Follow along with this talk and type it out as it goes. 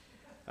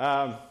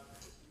Um,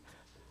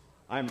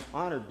 I'm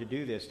honored to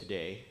do this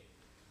today,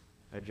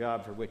 a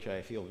job for which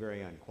I feel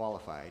very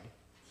unqualified.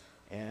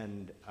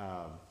 And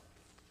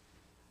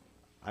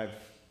I've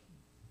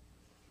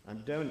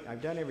done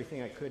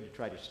everything I could to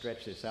try to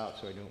stretch this out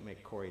so I don't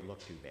make Corey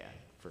look too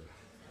bad.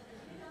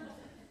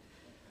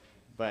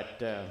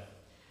 But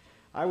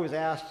I was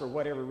asked for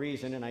whatever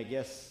reason, and I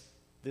guess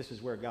this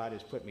is where God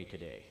has put me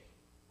today.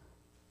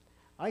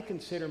 I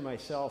consider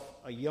myself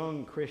a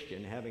young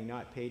Christian, having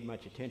not paid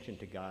much attention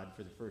to God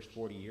for the first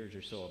 40 years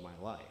or so of my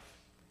life.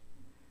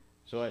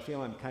 So I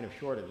feel I'm kind of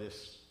short of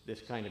this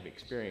kind of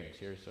experience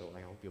here, so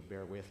I hope you'll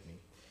bear with me.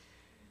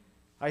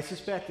 I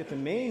suspect that the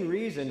main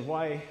reason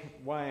why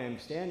I'm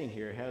standing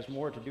here has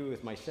more to do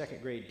with my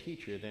second grade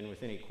teacher than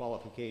with any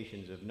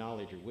qualifications of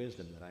knowledge or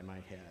wisdom that I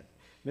might have.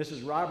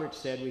 Mrs. Roberts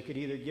said we could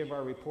either give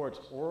our reports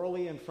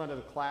orally in front of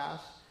the class,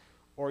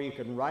 or you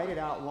could write it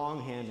out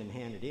longhand and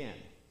hand it in.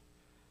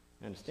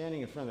 And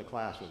standing in front of the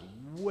class was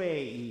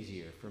way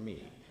easier for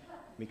me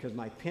because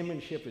my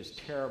penmanship is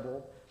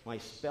terrible, my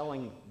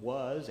spelling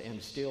was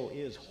and still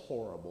is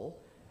horrible,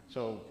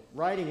 so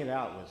writing it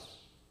out was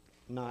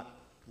not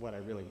what I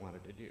really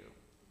wanted to do.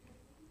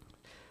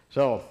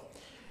 So,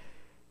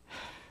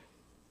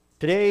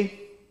 today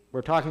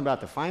we're talking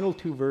about the final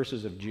two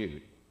verses of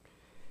Jude.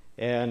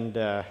 And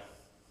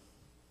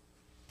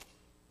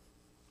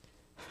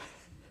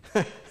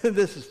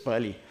this is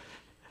funny.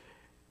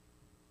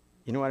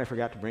 You know what I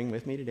forgot to bring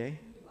with me today?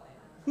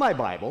 My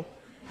Bible.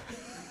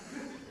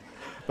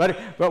 But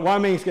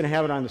Wang Ming's going to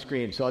have it on the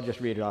screen, so I'll just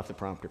read it off the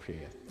prompter for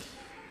you.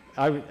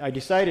 I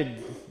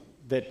decided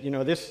that,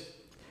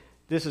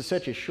 this is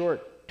such a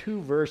short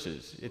 2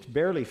 verses. It's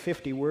barely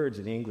 50 words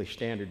in the English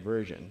Standard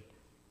Version.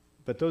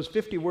 But those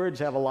 50 words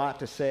have a lot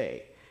to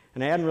say.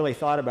 And I hadn't really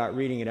thought about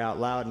reading it out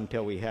loud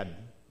until we had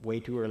way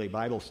too early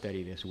Bible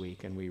study this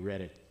week, and we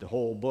read it, the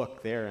whole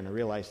book there, and I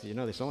realized,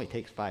 this only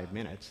takes 5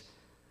 minutes.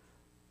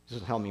 This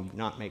will help me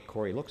not make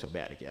Corey look so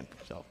bad again.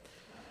 So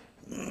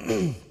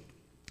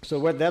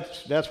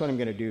that's what I'm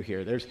going to do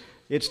here.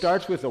 It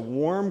starts with a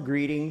warm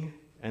greeting,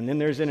 and then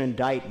there's an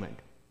indictment,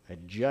 a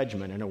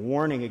judgment, and a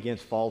warning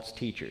against false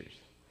teachers.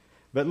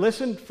 But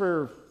listen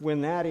for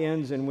when that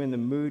ends and when the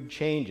mood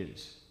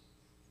changes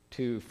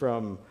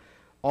from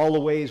all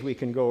the ways we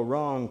can go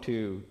wrong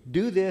to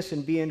do this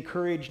and be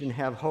encouraged and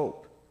have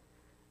hope.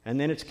 And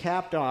then it's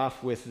capped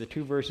off with the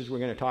 2 verses we're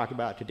going to talk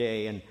about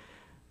today, and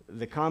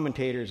the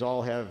commentators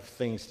all have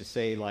things to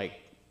say like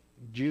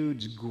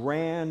Jude's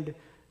grand,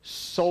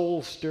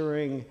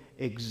 soul-stirring,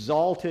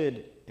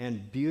 exalted,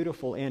 and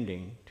beautiful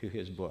ending to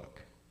his book.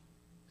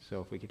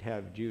 So if we could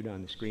have Jude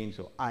on the screen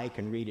so I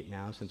can read it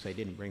now since I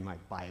didn't bring my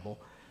Bible.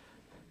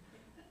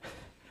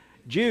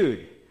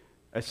 Jude,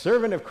 a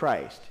servant of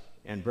Christ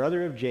and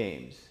brother of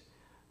James,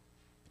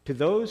 to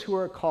those who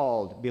are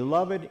called,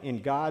 beloved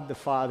in God the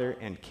Father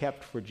and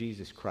kept for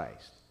Jesus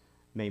Christ,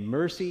 may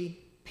mercy,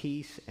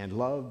 peace, and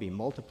love be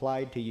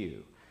multiplied to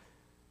you.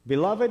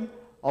 Beloved,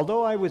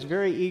 although I was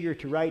very eager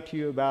to write to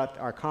you about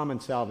our common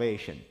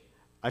salvation,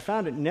 I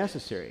found it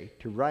necessary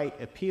to write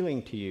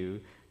appealing to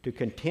you to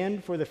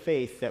contend for the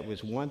faith that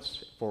was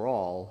once for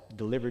all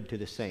delivered to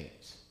the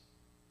saints.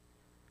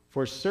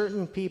 For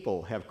certain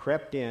people have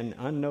crept in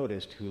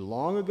unnoticed who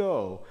long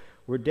ago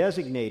were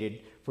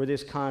designated for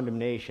this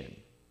condemnation,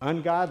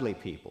 ungodly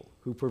people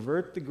who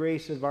pervert the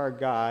grace of our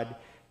God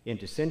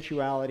into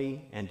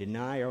sensuality and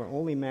deny our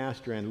only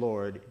Master and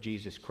Lord,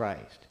 Jesus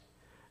Christ.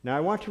 Now I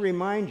want to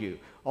remind you,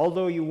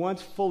 although you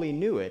once fully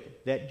knew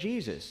it, that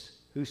Jesus,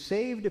 who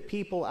saved a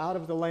people out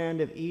of the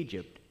land of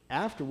Egypt,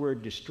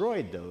 afterward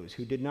destroyed those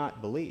who did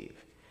not believe.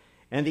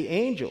 And the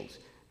angels,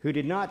 who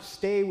did not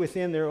stay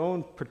within their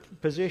own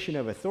position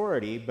of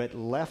authority, but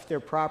left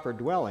their proper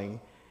dwelling,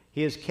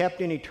 he is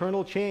kept in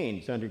eternal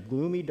chains under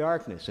gloomy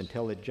darkness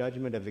until the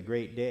judgment of the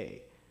great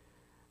day.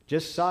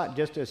 Just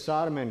as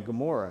Sodom and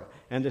Gomorrah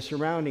and the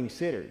surrounding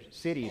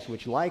cities,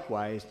 which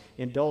likewise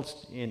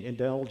indulged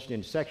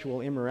in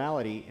sexual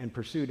immorality and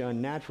pursued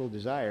unnatural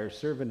desires,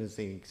 serve as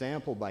an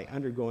example by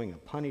undergoing a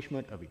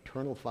punishment of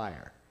eternal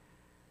fire.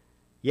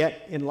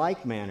 Yet, in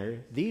like manner,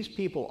 these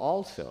people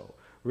also,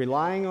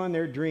 relying on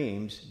their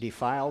dreams,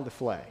 defile the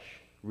flesh,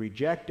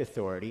 reject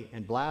authority,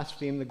 and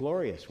blaspheme the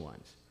glorious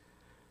ones.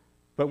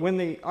 But when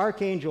the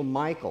archangel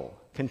Michael,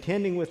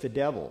 contending with the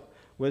devil,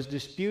 was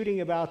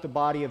disputing about the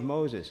body of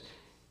Moses,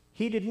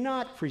 he did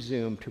not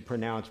presume to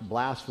pronounce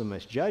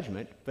blasphemous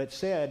judgment, but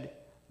said,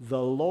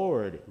 "The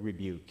Lord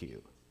rebuke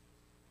you."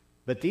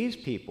 But these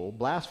people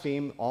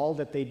blaspheme all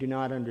that they do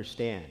not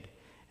understand,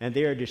 and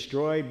they are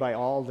destroyed by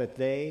all that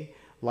they,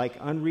 like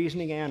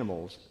unreasoning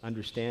animals,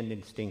 understand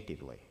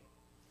instinctively.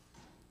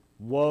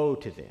 Woe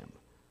to them,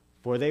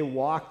 for they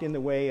walked in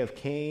the way of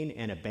Cain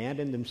and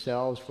abandoned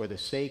themselves for the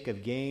sake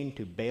of gain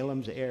to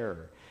Balaam's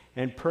error,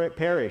 and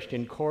perished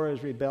in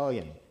Korah's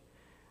rebellion.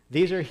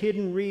 These are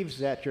hidden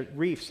reefs at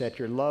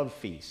your love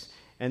feasts,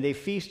 and they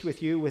feast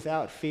with you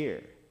without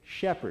fear,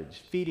 shepherds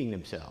feeding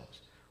themselves,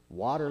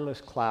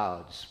 waterless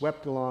clouds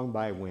swept along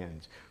by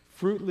winds,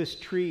 fruitless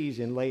trees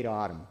in late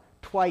autumn,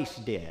 twice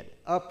dead,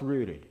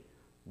 uprooted,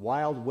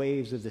 wild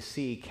waves of the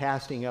sea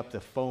casting up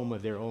the foam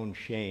of their own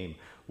shame,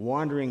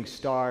 wandering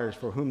stars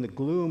for whom the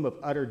gloom of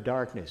utter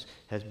darkness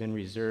has been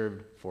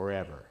reserved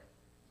forever.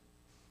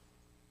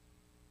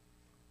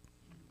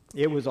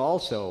 It was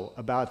also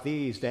about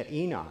these that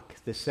Enoch,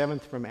 the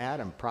seventh from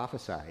Adam,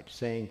 prophesied,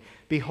 saying,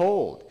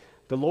 "Behold,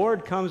 the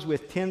Lord comes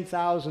with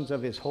 10,000s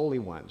of his holy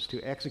ones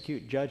to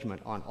execute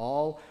judgment on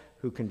all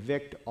who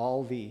convict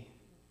all the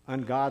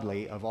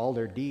ungodly of all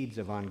their deeds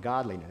of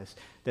ungodliness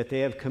that they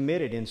have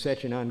committed in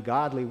such an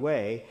ungodly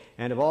way,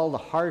 and of all the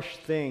harsh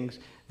things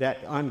that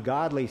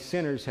ungodly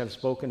sinners have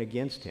spoken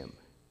against him.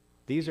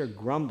 These are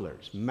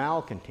grumblers,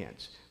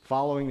 malcontents,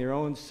 following their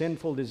own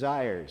sinful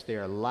desires. They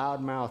are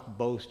loudmouthed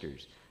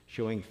boasters,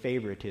 showing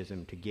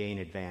favoritism to gain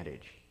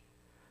advantage.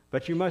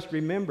 But you must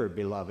remember,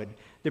 beloved,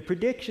 the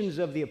predictions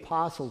of the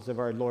apostles of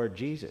our Lord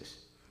Jesus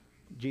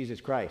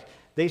Christ.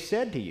 They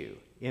said to you,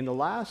 in the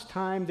last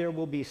time there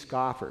will be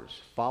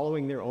scoffers,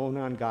 following their own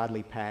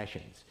ungodly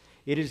passions.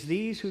 It is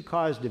these who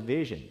cause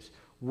divisions,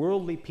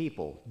 worldly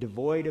people,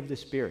 devoid of the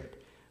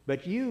Spirit.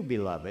 But you,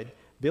 beloved,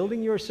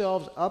 building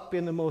yourselves up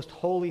in the most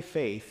holy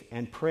faith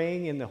and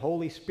praying in the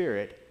Holy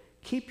Spirit,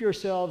 keep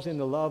yourselves in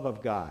the love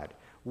of God,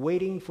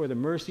 waiting for the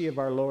mercy of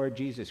our Lord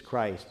Jesus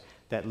Christ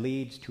that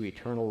leads to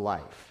eternal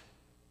life.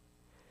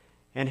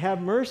 And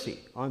have mercy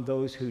on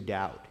those who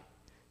doubt.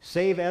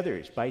 Save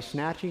others by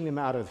snatching them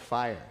out of the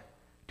fire.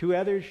 To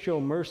others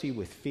show mercy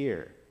with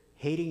fear,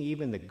 hating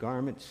even the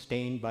garment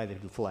stained by the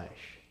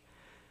flesh."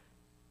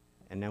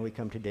 And now we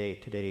come to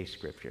today's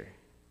scripture.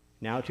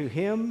 "Now to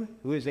him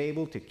who is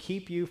able to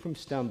keep you from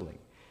stumbling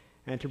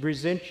and to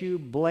present you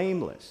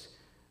blameless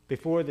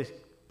before the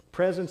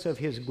presence of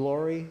his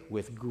glory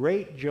with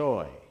great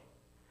joy,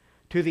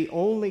 to the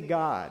only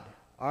God,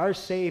 our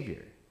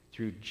Savior,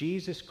 through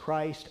Jesus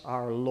Christ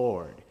our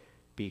Lord,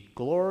 be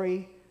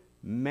glory,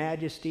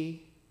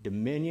 majesty,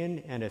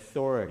 dominion, and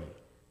authority,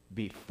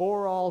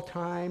 before all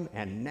time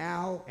and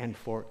now and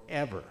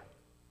forever.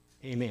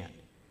 Amen."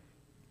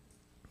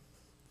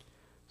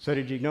 So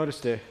did you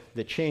notice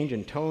the change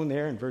in tone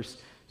there in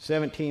verse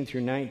 17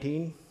 through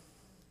 19?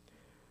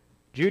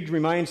 Jude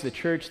reminds the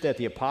church that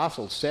the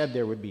apostles said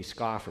there would be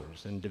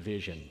scoffers and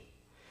division.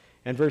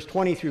 And verse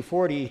 20 through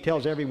 40 he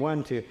tells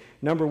everyone to,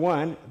 number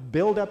one,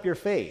 build up your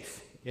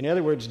faith. In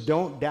other words,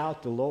 don't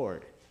doubt the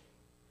Lord.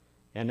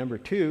 And number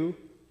two,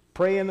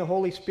 pray in the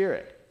Holy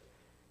Spirit.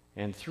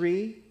 And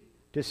three,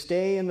 to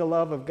stay in the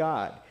love of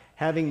God,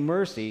 having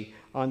mercy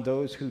on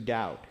those who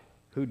doubt,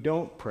 who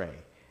don't pray,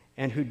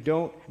 and who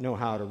don't know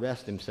how to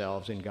rest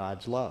themselves in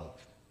God's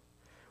love.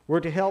 We're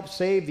to help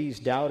save these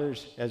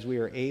doubters as we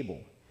are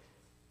able.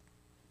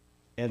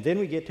 And then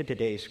we get to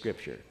today's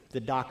scripture, the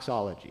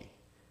doxology.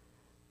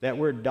 That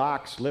word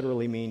dox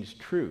literally means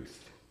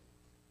truth,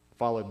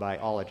 followed by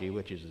ology,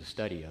 which is the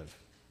study of,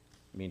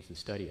 means the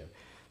study of.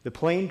 The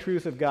plain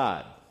truth of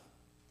God.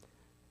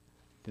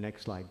 The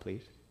next slide,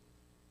 please.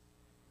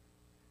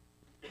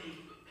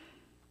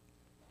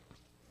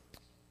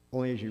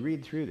 Only as you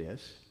read through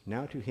this,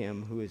 now to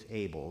him who is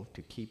able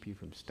to keep you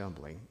from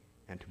stumbling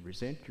and to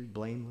present you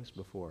blameless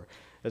before.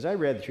 As I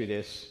read through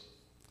this,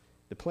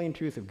 the plain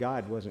truth of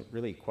God wasn't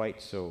really quite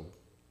so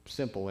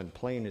simple and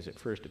plain as it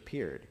first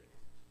appeared.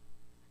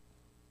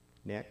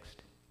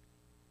 Next.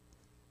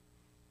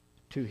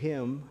 To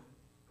him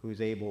who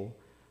is able,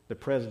 the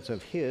presence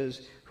of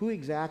his, who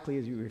exactly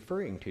is he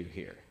referring to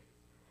here?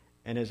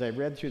 And as I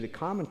read through the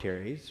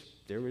commentaries,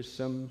 there was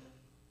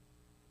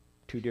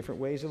two different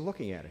ways of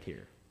looking at it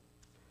here.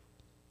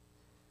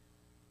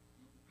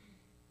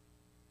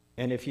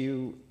 And if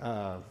you,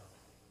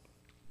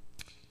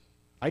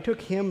 I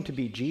took him to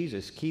be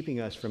Jesus, keeping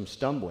us from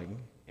stumbling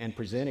and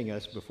presenting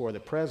us before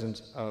the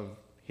presence of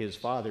his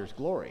Father's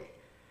glory.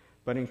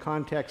 But in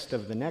context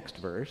of the next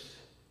verse,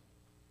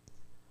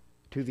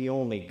 to the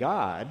only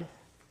God,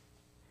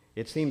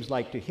 it seems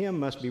like to him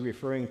must be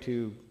referring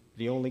to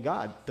the only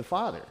God, the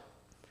Father.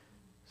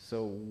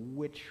 So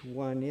which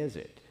one is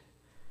it?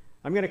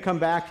 I'm going to come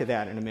back to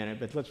that in a minute,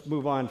 but let's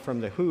move on from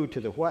the who to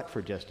the what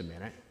for just a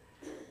minute.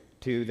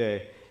 To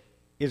the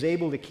is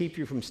able to keep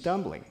you from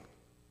stumbling.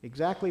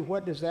 Exactly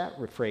what does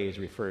that phrase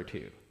refer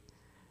to?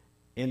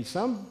 In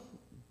some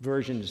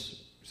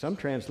versions, some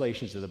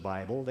translations of the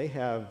Bible, they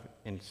have,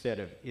 instead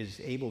of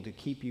is able to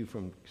keep you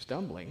from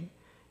stumbling,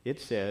 it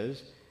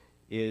says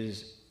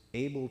is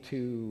able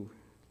to,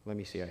 let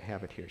me see, I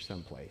have it here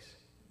someplace.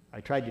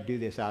 I tried to do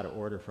this out of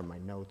order from my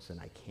notes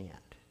and I can't.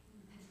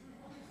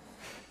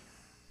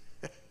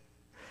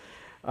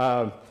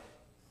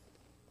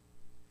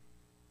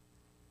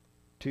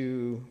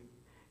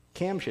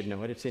 Cam should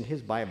know it. It's in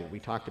his Bible. We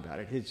talked about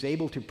it. It's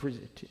able to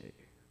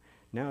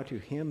now to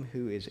him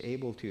who is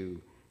able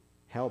to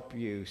help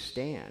you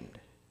stand.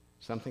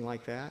 Something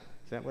like that.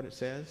 Is that what it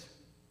says?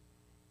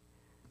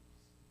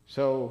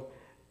 So,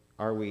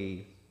 are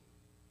we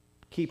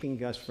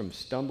keeping us from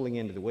stumbling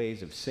into the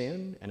ways of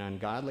sin and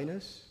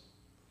ungodliness,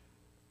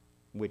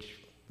 which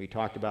we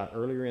talked about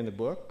earlier in the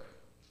book?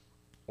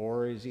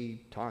 Or is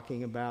he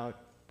talking about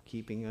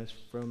keeping us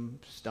from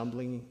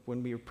stumbling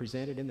when we are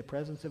presented in the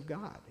presence of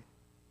God?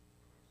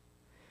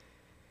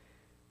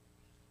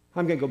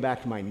 I'm going to go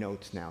back to my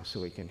notes now so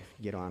we can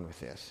get on with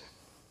this.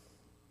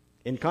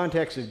 In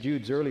context of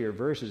Jude's earlier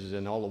verses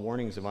and all the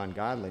warnings of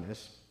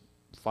ungodliness,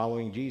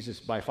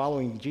 by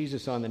following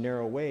Jesus on the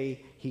narrow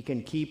way, he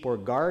can keep or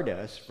guard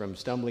us from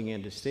stumbling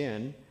into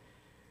sin.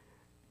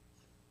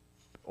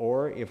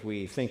 Or if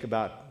we think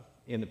about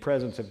in the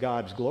presence of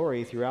God's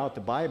glory, throughout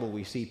the Bible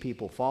we see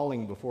people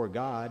falling before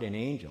God and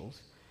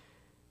angels.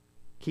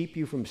 Keep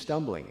you from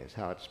stumbling is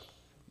how it's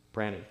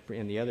branded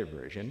in the other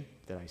version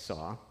that I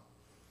saw,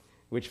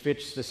 which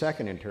fits the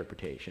second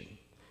interpretation.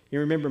 You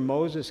remember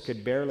Moses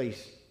could barely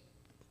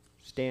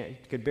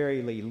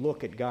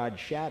look at God's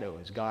shadow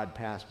as God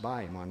passed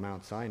by him on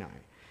Mount Sinai.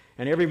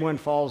 And everyone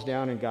falls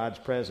down in God's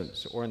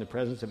presence or in the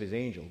presence of his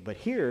angel. But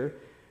here,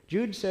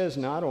 Jude says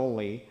not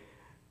only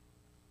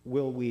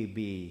will we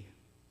be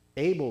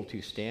able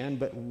to stand,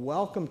 but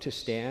welcome to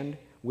stand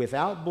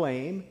without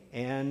blame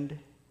and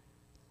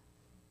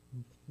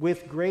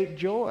with great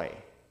joy.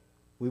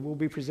 We will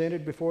be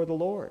presented before the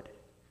Lord.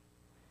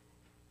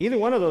 Either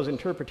one of those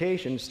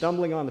interpretations,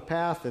 stumbling on the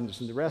path and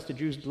the rest of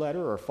Jude's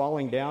letter, or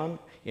falling down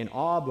in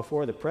awe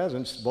before the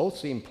presence, both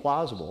seem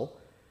plausible,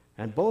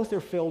 and both are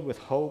filled with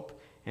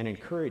hope and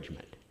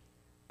encouragement.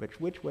 But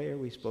which way are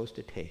we supposed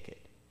to take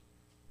it?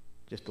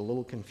 Just a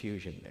little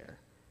confusion there.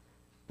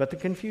 But the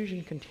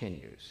confusion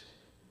continues.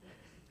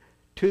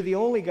 To the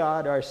only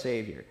God, our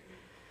Savior.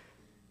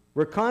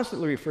 We're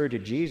constantly referred to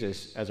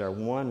Jesus as our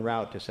one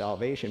route to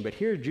salvation, but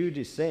here Jude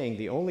is saying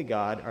the only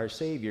God, our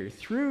Savior,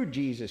 through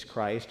Jesus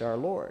Christ, our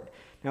Lord.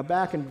 Now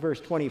back in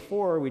verse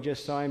 24, we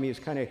just saw him, he was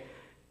kind of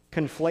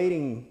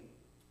conflating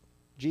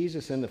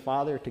Jesus and the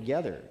Father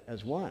together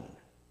as one.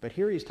 But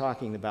here he's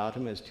talking about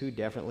them as two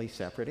definitely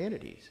separate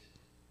entities.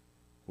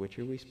 Which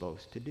are we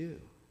supposed to do?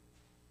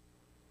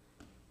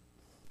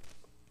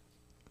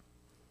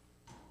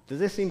 Does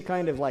this seem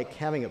kind of like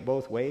having it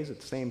both ways at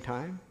the same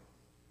time?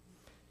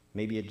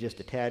 Maybe it's just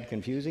a tad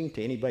confusing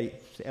to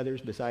others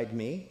besides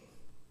me.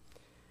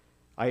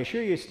 I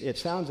assure you it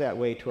sounds that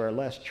way to our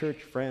less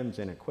church friends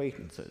and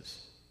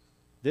acquaintances.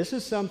 This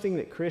is something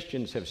that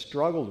Christians have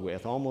struggled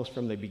with almost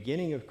from the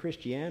beginning of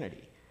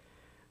Christianity.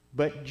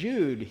 But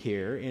Jude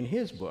here in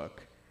his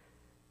book,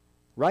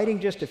 writing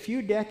just a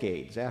few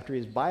decades after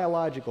his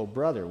biological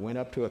brother went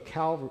up to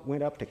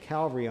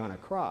Calvary on a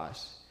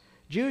cross,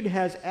 Jude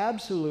has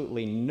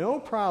absolutely no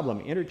problem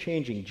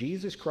interchanging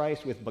Jesus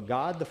Christ with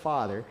God the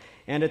Father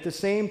and at the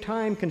same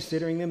time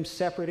considering them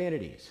separate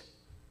entities.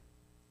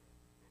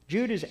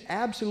 Jude is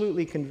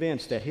absolutely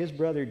convinced that his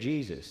brother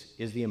Jesus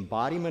is the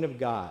embodiment of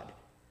God,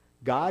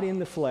 God in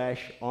the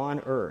flesh on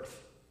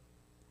earth.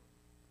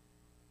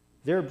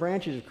 There are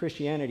branches of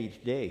Christianity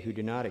today who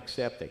do not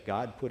accept that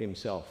God put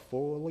himself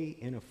fully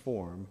in a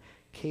form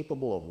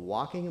capable of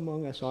walking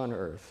among us on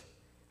earth,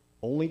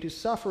 only to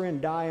suffer and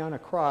die on a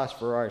cross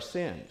for our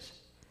sins.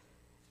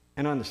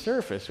 And on the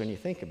surface, when you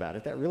think about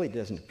it, that really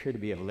doesn't appear to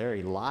be a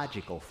very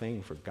logical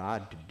thing for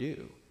God to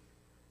do.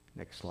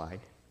 Next slide.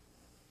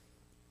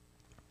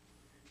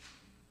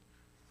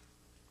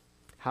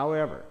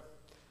 However,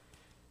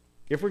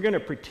 if we're going to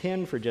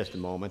pretend for just a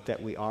moment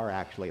that we are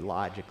actually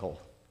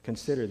logical,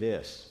 consider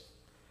this.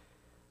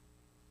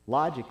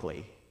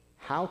 Logically,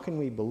 how can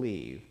we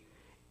believe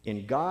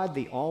in God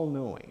the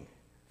all-knowing,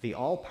 the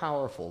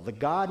all-powerful, the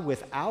God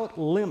without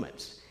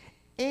limits,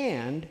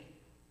 and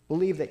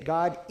believe that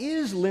God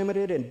is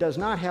limited and does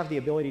not have the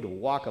ability to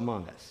walk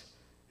among us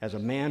as a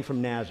man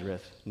from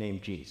Nazareth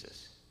named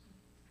Jesus?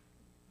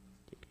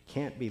 It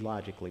can't be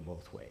logically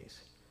both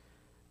ways.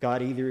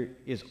 God either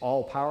is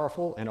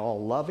all-powerful and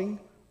all-loving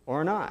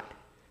or not.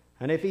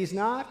 And if he's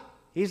not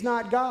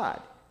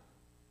God.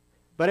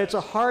 But it's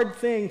a hard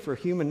thing for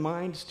human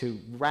minds to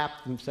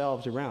wrap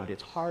themselves around.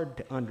 It's hard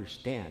to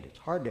understand. It's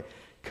hard to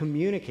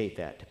communicate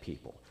that to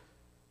people.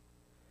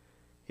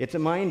 It's a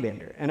mind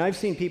bender. And I've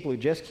seen people who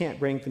just can't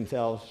bring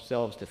themselves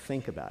to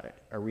think about it,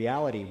 a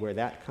reality where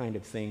that kind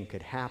of thing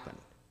could happen.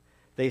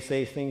 They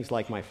say things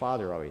like my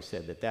father always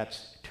said, that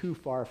that's too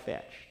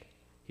far-fetched,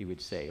 he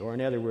would say. Or in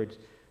other words,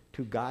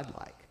 too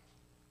godlike.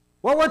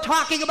 Well, we're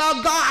talking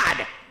about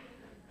God!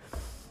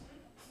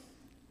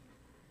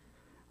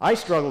 I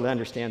struggle to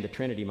understand the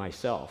Trinity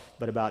myself,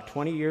 but about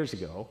 20 years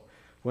ago,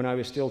 when I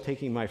was still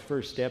taking my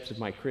first steps of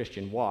my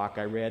Christian walk,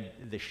 I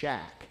read The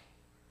Shack.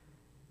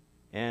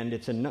 And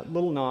it's a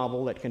little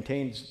novel that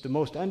contains the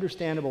most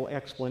understandable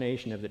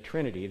explanation of the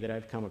Trinity that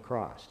I've come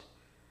across.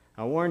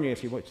 I'll warn you,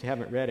 if you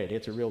haven't read it,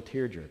 it's a real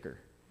tearjerker.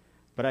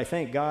 But I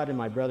thank God and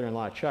my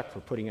brother-in-law Chuck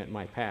for putting it in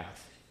my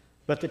path.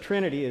 But the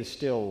Trinity is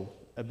still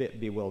a bit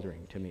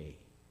bewildering to me.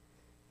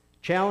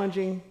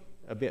 Challenging,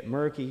 a bit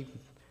murky,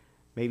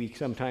 maybe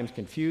sometimes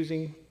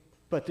confusing,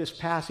 but this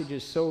passage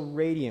is so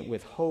radiant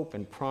with hope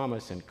and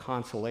promise and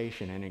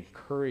consolation and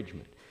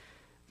encouragement.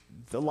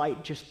 The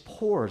light just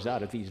pours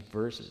out of these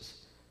verses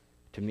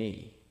to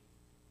me.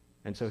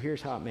 And so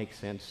here's how it makes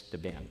sense to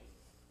Ben.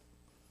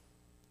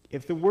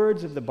 If the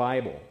words of the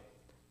Bible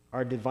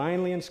are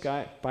divinely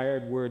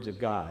inspired words of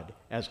God,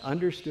 as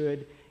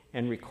understood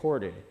and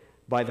recorded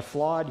by the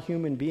flawed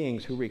human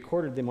beings who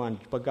recorded them on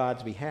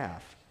God's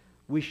behalf,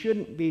 we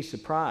shouldn't be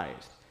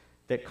surprised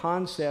that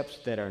concepts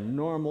that are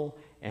normal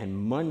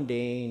and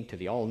mundane to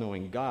the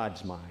all-knowing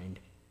God's mind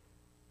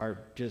are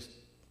just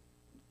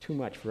too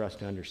much for us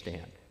to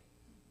understand.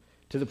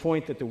 To the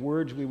point that the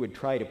words we would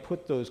try to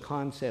put those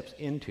concepts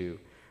into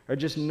are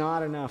just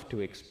not enough to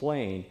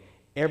explain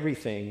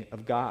everything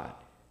of God.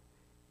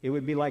 It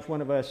would be like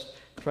one of us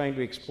trying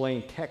to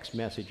explain text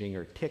messaging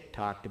or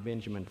TikTok to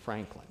Benjamin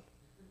Franklin.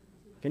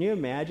 Can you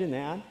imagine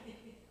that?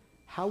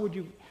 How would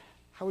you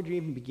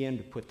even begin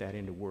to put that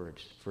into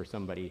words for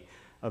somebody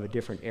of a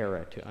different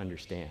era to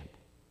understand?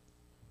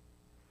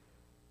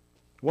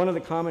 One of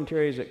the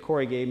commentaries that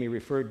Corey gave me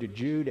referred to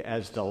Jude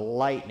as the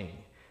lightning,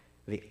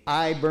 the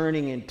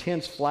eye-burning,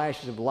 intense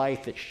flashes of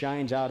light that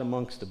shines out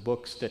amongst the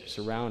books that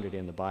surround it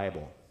in the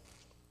Bible.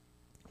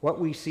 What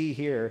we see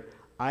here,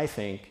 I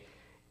think,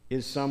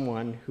 is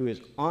someone who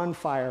is on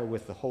fire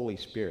with the Holy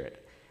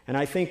Spirit. And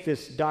I think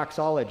this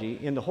doxology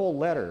in the whole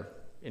letter,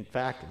 in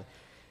fact,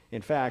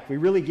 we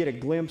really get a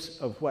glimpse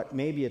of what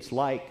maybe it's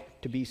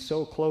like to be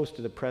so close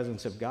to the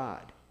presence of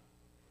God.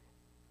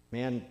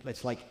 Man,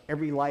 it's like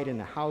every light in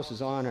the house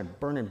is on and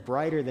burning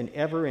brighter than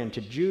ever, and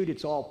to Jude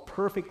it's all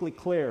perfectly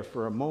clear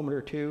for a moment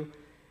or two,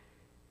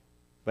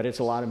 but it's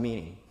a lot of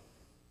meaning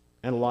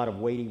and a lot of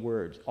weighty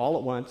words all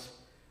at once,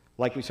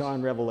 like we saw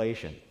in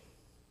Revelation.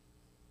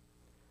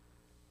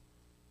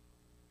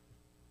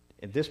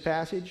 In this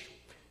passage,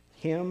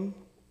 him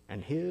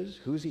and his,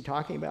 who's he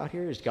talking about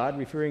here? Is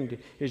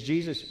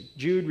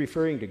Jude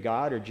referring to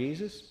God or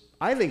Jesus?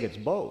 I think it's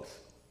both,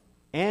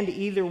 and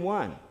either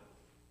one,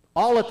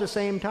 all at the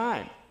same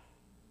time.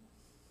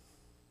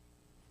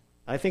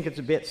 I think it's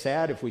a bit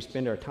sad if we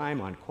spend our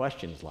time on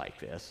questions like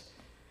this,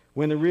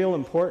 when the real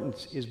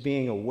importance is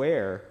being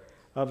aware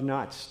of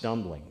not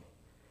stumbling.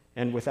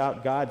 And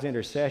without God's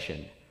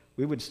intercession,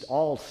 we would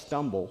all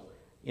stumble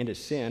into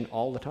sin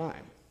all the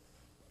time.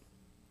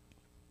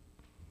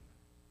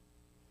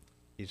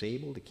 He's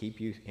able to keep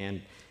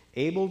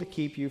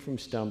you from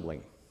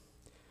stumbling.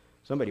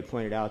 Somebody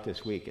pointed out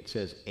this week, it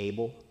says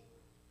able,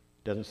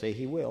 doesn't say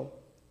he will.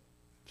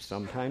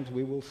 Sometimes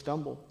we will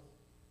stumble.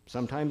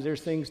 Sometimes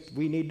there's things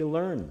we need to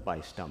learn by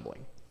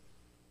stumbling.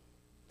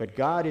 But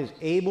God is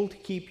able to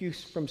keep you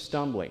from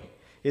stumbling.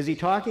 Is he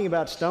talking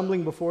about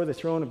stumbling before the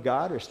throne of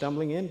God or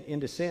stumbling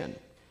into sin?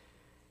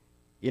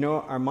 You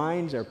know, our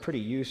minds are pretty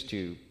used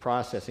to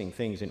processing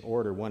things in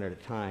order one at a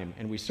time,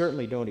 and we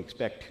certainly don't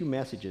expect two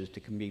messages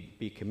to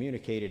be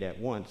communicated at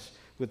once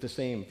with the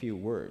same few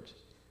words.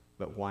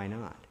 But why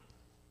not?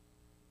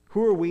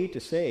 Who are we to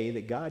say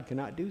that God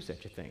cannot do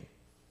such a thing?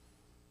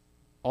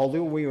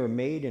 Although we were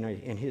made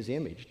in his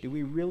image, do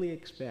we really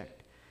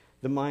expect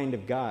the mind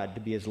of God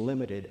to be as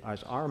limited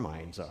as our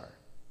minds are?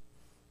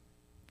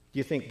 Do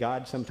you think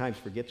God sometimes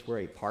forgets where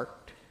he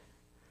parked?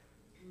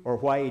 Or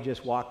why he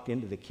just walked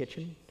into the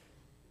kitchen?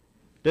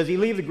 Does he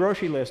leave the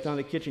grocery list on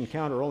the kitchen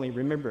counter, only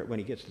remember it when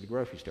he gets to the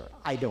grocery store?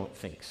 I don't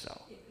think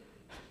so.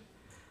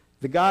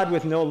 The God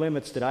with no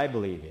limits that I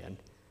believe in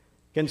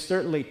can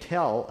certainly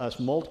tell us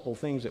multiple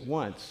things at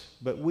once,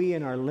 but we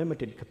in our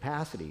limited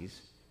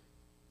capacities,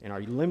 in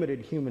our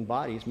limited human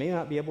bodies, may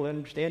not be able to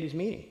understand his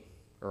meaning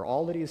or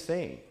all that he is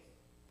saying.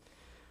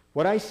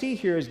 What I see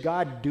here is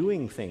God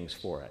doing things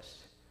for us,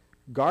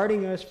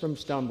 guarding us from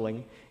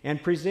stumbling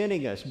and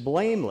presenting us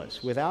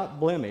blameless, without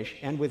blemish,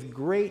 and with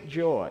great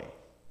joy.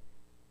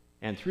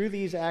 And through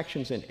these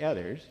actions and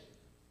others,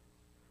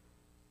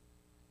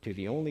 to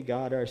the only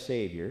God our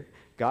Savior,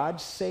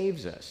 God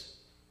saves us,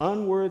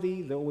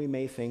 unworthy though we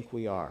may think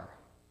we are.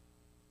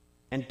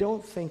 And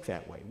don't think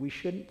that way. We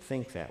shouldn't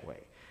think that way.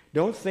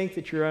 Don't think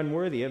that you're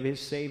unworthy of his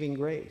saving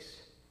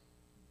grace.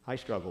 I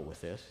struggle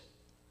with this.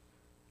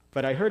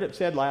 But I heard it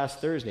said last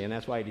Thursday, and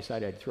that's why I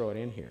decided I'd throw it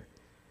in here,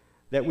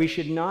 that we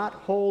should not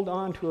hold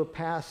on to a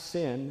past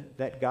sin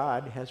that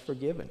God has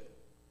forgiven.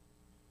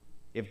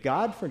 If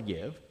God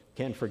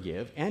can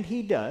forgive, and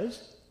he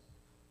does,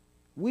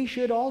 we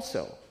should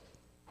also.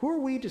 Who are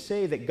we to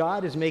say that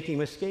God is making a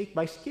mistake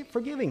by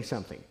forgiving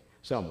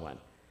someone?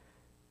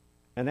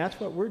 And that's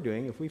what we're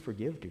doing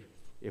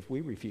if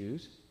we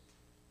refuse,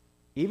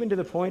 even to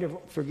the point of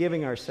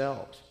forgiving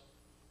ourselves.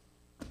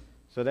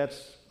 So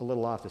that's a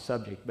little off the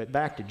subject, but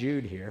back to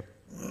Jude here.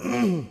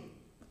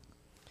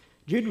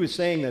 Jude was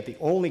saying that the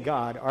only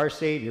God, our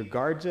Savior,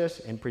 guards us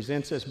and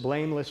presents us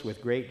blameless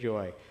with great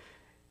joy.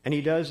 And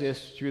he does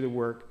this through the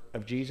work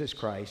of Jesus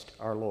Christ,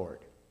 our Lord.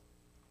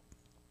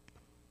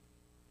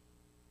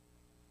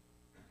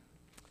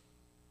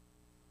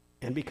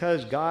 And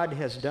because God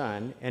has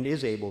done and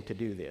is able to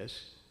do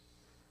this,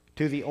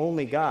 to the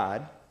only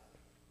God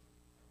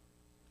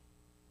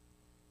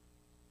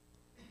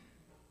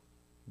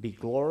be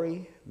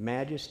glory,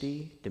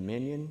 majesty,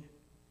 dominion,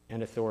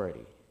 and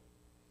authority.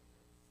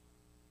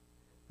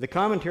 The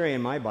commentary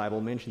in my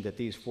Bible mentioned that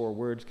these four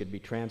words could be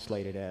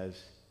translated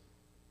as,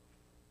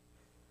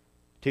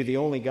 to the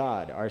only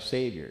God, our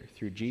Savior,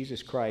 through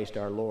Jesus Christ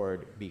our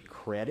Lord, be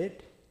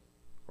credit,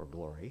 or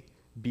glory,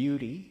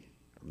 beauty,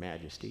 or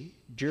majesty,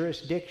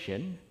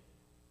 jurisdiction,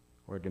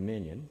 or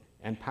dominion,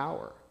 and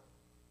power.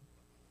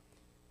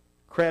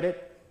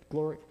 Credit,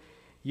 glory.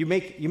 You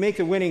make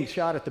the winning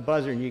shot at the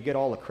buzzer and you get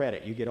all the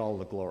credit, you get all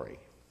the glory.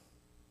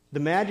 The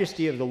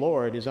majesty of the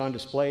Lord is on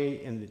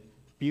display in the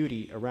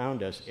beauty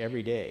around us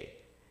every day.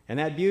 And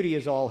that beauty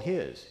is all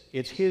His.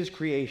 It's His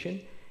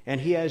creation, and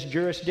He has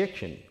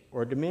jurisdiction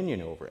or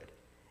dominion over it.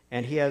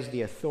 And He has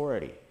the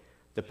authority,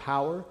 the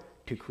power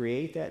to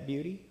create that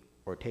beauty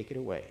or take it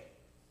away.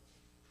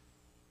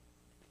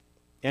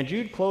 And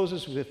Jude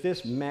closes with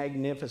this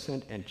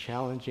magnificent and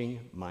challenging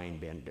mind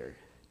bender.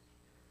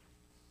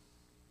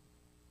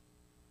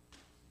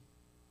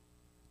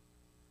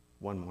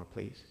 One more,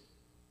 please.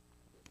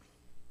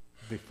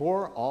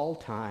 Before all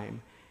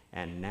time,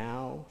 and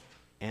now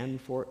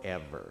and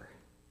forever,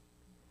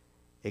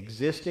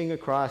 existing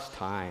across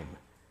time,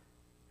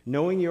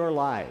 knowing your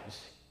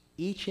lives,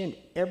 each and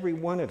every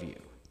one of you,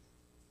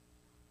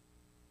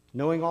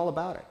 knowing all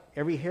about it,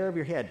 every hair of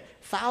your head,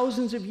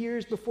 thousands of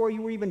years before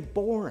you were even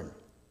born.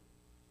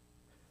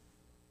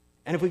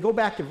 And if we go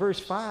back to verse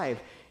 5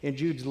 in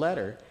Jude's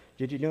letter,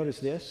 did you notice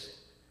this?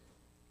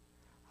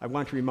 I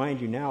want to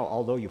remind you now,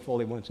 although you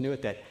fully once knew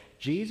it, that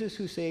Jesus,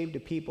 who saved the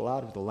people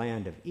out of the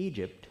land of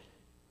Egypt,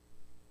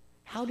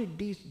 how did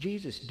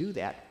Jesus do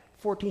that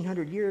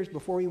 1,400 years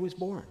before he was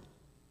born?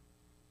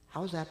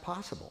 How is that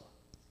possible?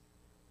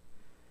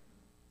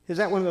 Is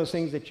that one of those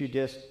things that you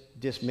just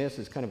dismiss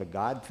as kind of a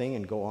God thing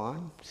and go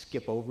on,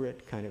 skip over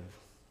it, kind of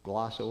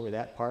gloss over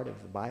that part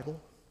of the Bible?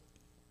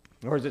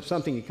 Or is it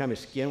something you kind of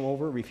skim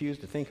over, refuse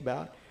to think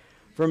about?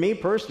 For me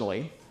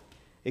personally,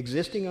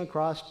 existing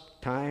across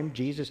time,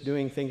 Jesus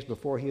doing things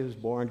before he was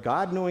born,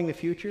 God knowing the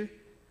future,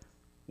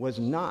 was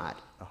not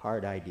a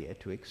hard idea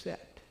to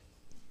accept.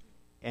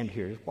 And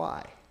here's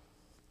why.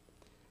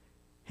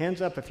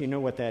 Hands up if you know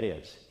what that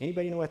is.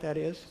 Anybody know what that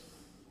is?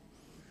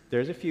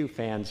 There's a few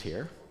fans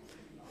here.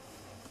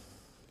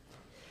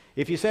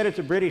 If you said it's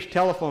a British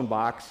telephone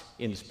box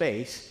in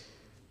space,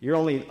 you're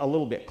only a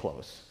little bit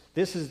close.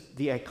 This is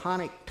the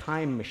iconic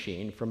time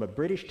machine from a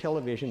British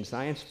television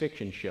science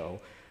fiction show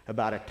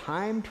about a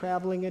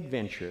time-traveling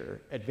adventurer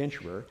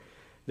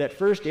that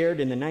first aired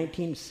in the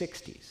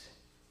 1960s.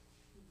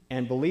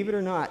 And believe it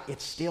or not,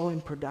 it's still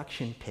in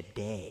production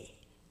today.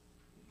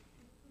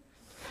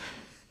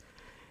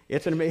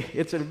 It's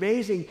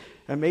an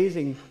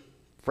amazing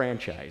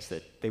franchise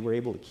that they were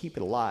able to keep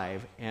it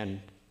alive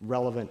and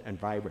relevant and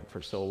vibrant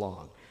for so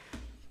long.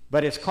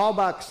 But it's call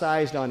box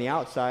sized on the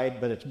outside,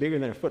 but it's bigger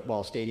than a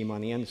football stadium on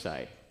the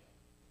inside.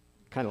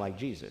 Kind of like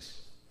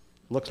Jesus.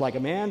 Looks like a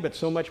man, but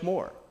so much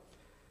more.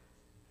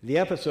 The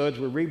episodes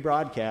were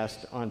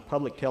rebroadcast on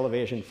public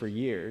television for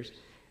years,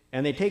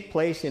 and they take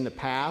place in the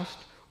past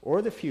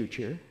or the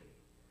future,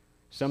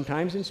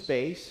 sometimes in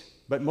space,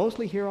 but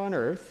mostly here on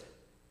Earth.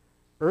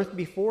 Earth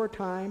before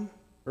time,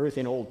 Earth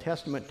in Old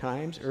Testament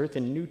times, Earth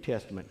in New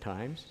Testament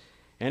times,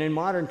 and in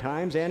modern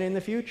times and in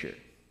the future.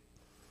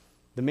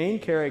 The main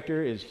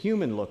character is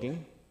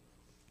human-looking,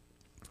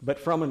 but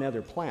from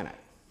another planet.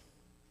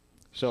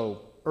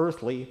 So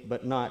earthly,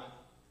 but not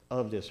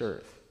of this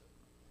earth.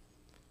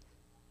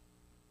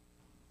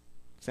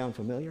 Sound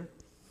familiar?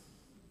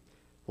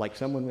 Like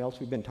someone else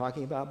we've been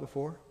talking about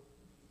before?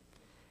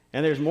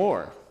 And there's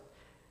more.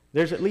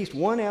 There's at least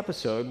one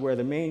episode where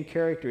the main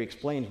character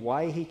explains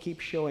why he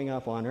keeps showing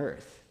up on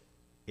Earth.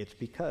 It's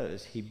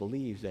because he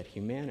believes that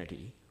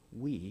humanity,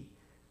 we,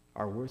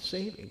 are worth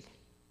saving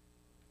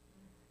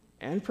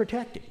and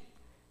protecting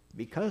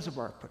because of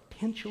our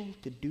potential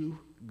to do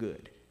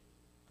good.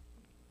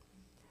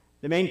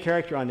 The main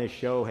character on this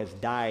show has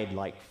died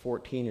like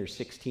 14 or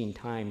 16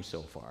 times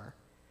so far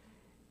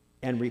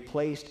and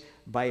replaced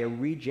by a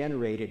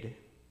regenerated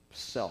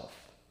self.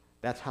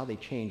 That's how they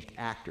changed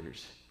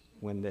actors.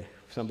 When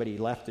somebody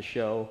left the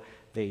show,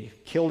 they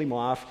killed him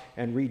off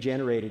and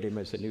regenerated him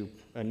as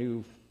a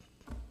new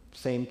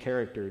same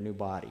character, new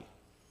body.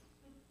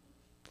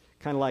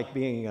 Kind of like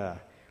being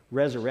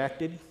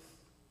resurrected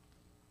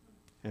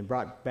and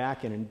brought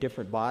back in a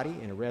different body,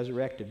 in a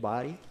resurrected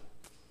body.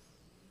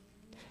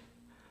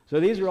 So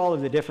these are all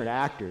of the different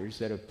actors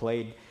that have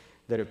played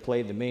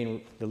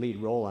the lead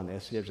role on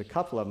this. There's a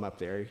couple of them up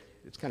there.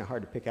 It's kind of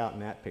hard to pick out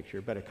in that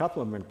picture, but a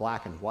couple of them are in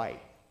black and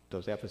white.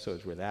 Those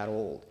episodes were that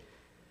old.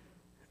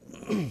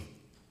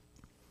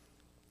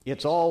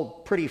 It's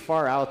all pretty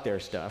far out there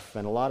stuff,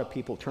 and a lot of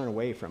people turn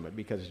away from it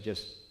because it's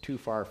just too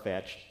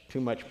far-fetched, too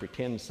much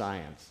pretend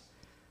science.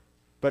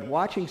 But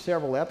watching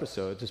several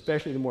episodes,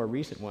 especially the more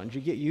recent ones,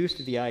 you get used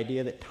to the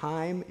idea that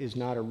time is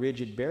not a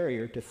rigid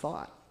barrier to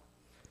thought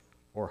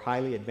or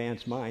highly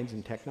advanced minds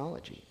and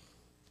technology.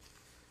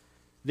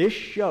 This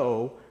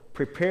show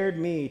prepared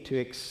me to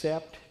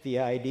accept the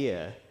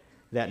idea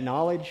that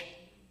knowledge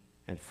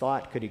and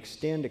thought could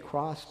extend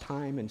across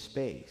time and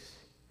space,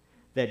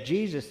 that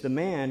Jesus, the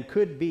man,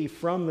 could be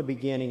from the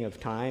beginning of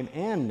time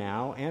and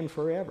now and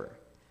forever.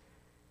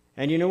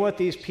 And you know what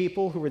these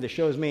people who were the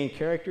show's main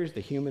characters, the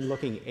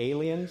human-looking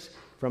aliens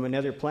from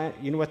another planet,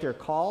 you know what they're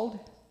called?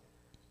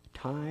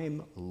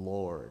 Time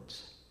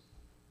Lords.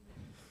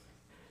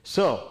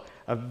 So,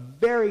 a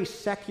very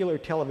secular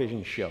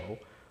television show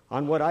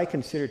on what I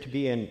consider to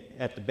be,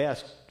 at the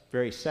best,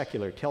 very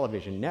secular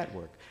television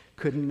network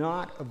could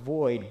not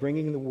avoid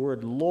bringing the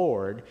word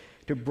Lord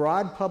to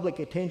broad public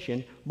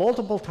attention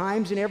multiple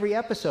times in every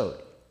episode.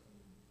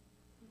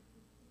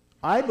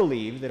 I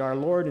believe that our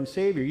Lord and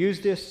Savior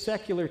used this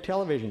secular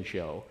television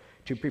show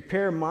to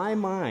prepare my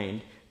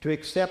mind to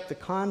accept the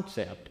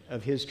concept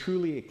of his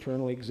truly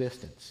eternal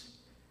existence,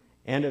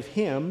 and of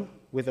him,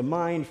 with a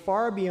mind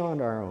far beyond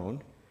our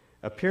own,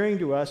 appearing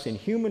to us in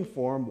human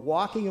form,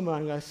 walking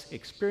among us,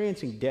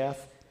 experiencing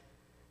death,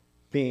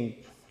 being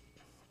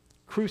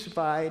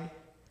crucified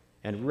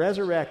and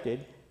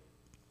resurrected,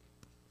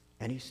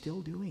 and he's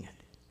still doing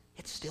it.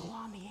 It's still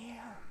on the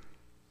air.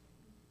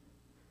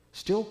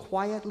 Still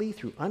quietly,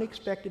 through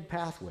unexpected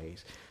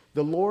pathways,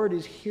 the Lord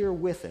is here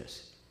with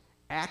us,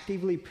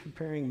 actively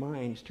preparing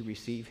minds to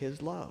receive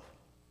his love.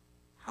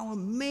 How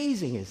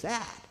amazing is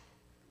that?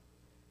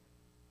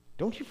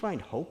 Don't you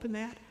find hope in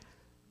that?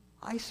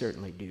 I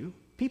certainly do.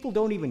 People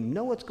don't even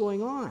know what's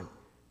going on.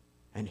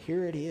 And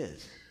here it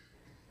is.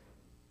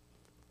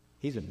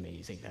 He's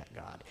amazing, that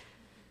God.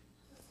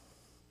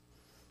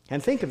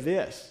 And think of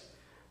this.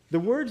 The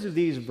words of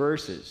these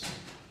verses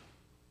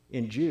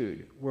in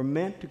Jude were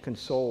meant to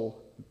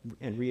console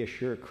and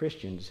reassure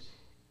Christians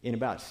in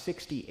about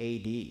 60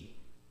 A.D.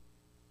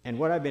 And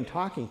what I've been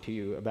talking to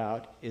you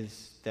about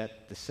is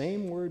that the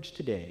same words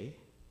today,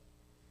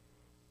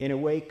 in a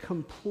way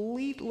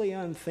completely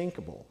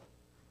unthinkable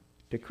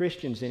to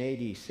Christians in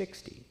A.D.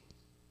 60,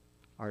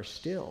 are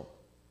still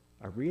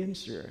a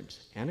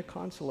reassurance and a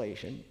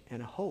consolation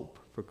and a hope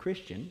for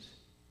Christians,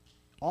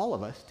 all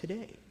of us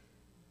today.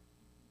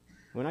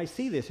 When I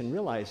see this and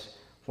realize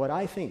what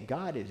I think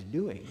God is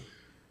doing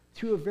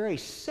through a very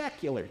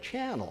secular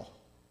channel,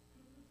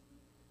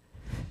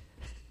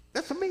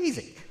 that's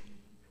amazing.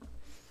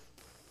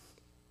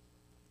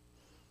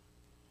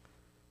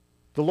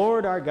 The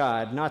Lord our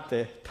God, not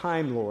the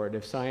Time Lord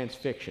of science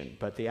fiction,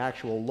 but the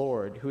actual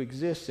Lord who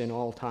exists in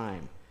all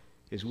time,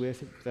 is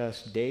with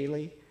us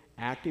daily,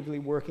 actively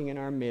working in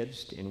our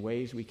midst in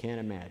ways we can't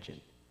imagine.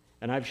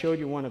 And I've showed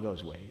you one of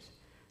those ways,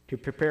 to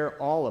prepare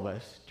all of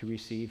us to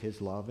receive his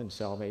love and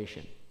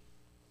salvation.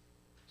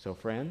 So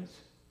friends,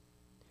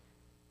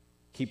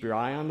 keep your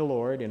eye on the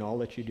Lord in all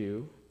that you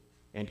do,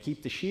 and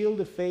keep the shield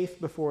of faith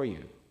before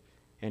you,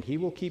 and he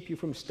will keep you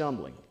from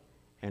stumbling,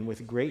 and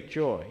with great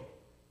joy,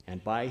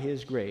 and by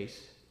his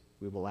grace,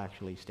 we will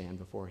actually stand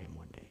before him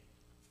one day.